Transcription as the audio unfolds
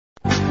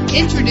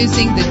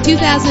Introducing the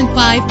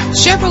 2005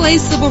 Chevrolet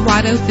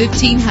Silverado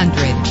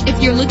 1500.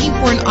 If you're looking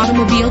for an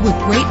automobile with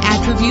great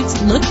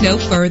attributes, look no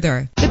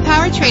further. The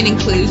powertrain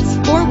includes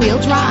four-wheel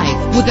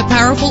drive with a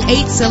powerful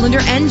 8-cylinder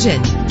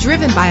engine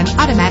driven by an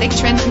automatic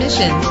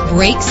transmission.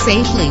 Brake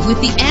safely with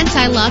the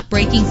anti-lock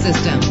braking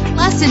system.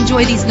 Plus,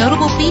 enjoy these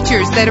notable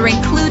features that are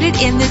included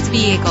in this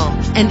vehicle: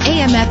 an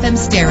AM/FM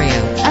stereo,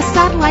 a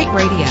satellite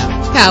radio,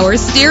 power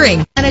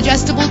steering, an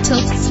adjustable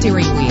tilt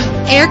steering wheel,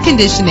 air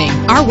conditioning.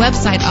 Our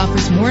website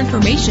offers more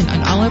information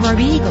on all of our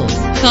vehicles.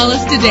 Call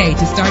us today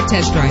to start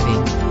test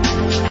driving.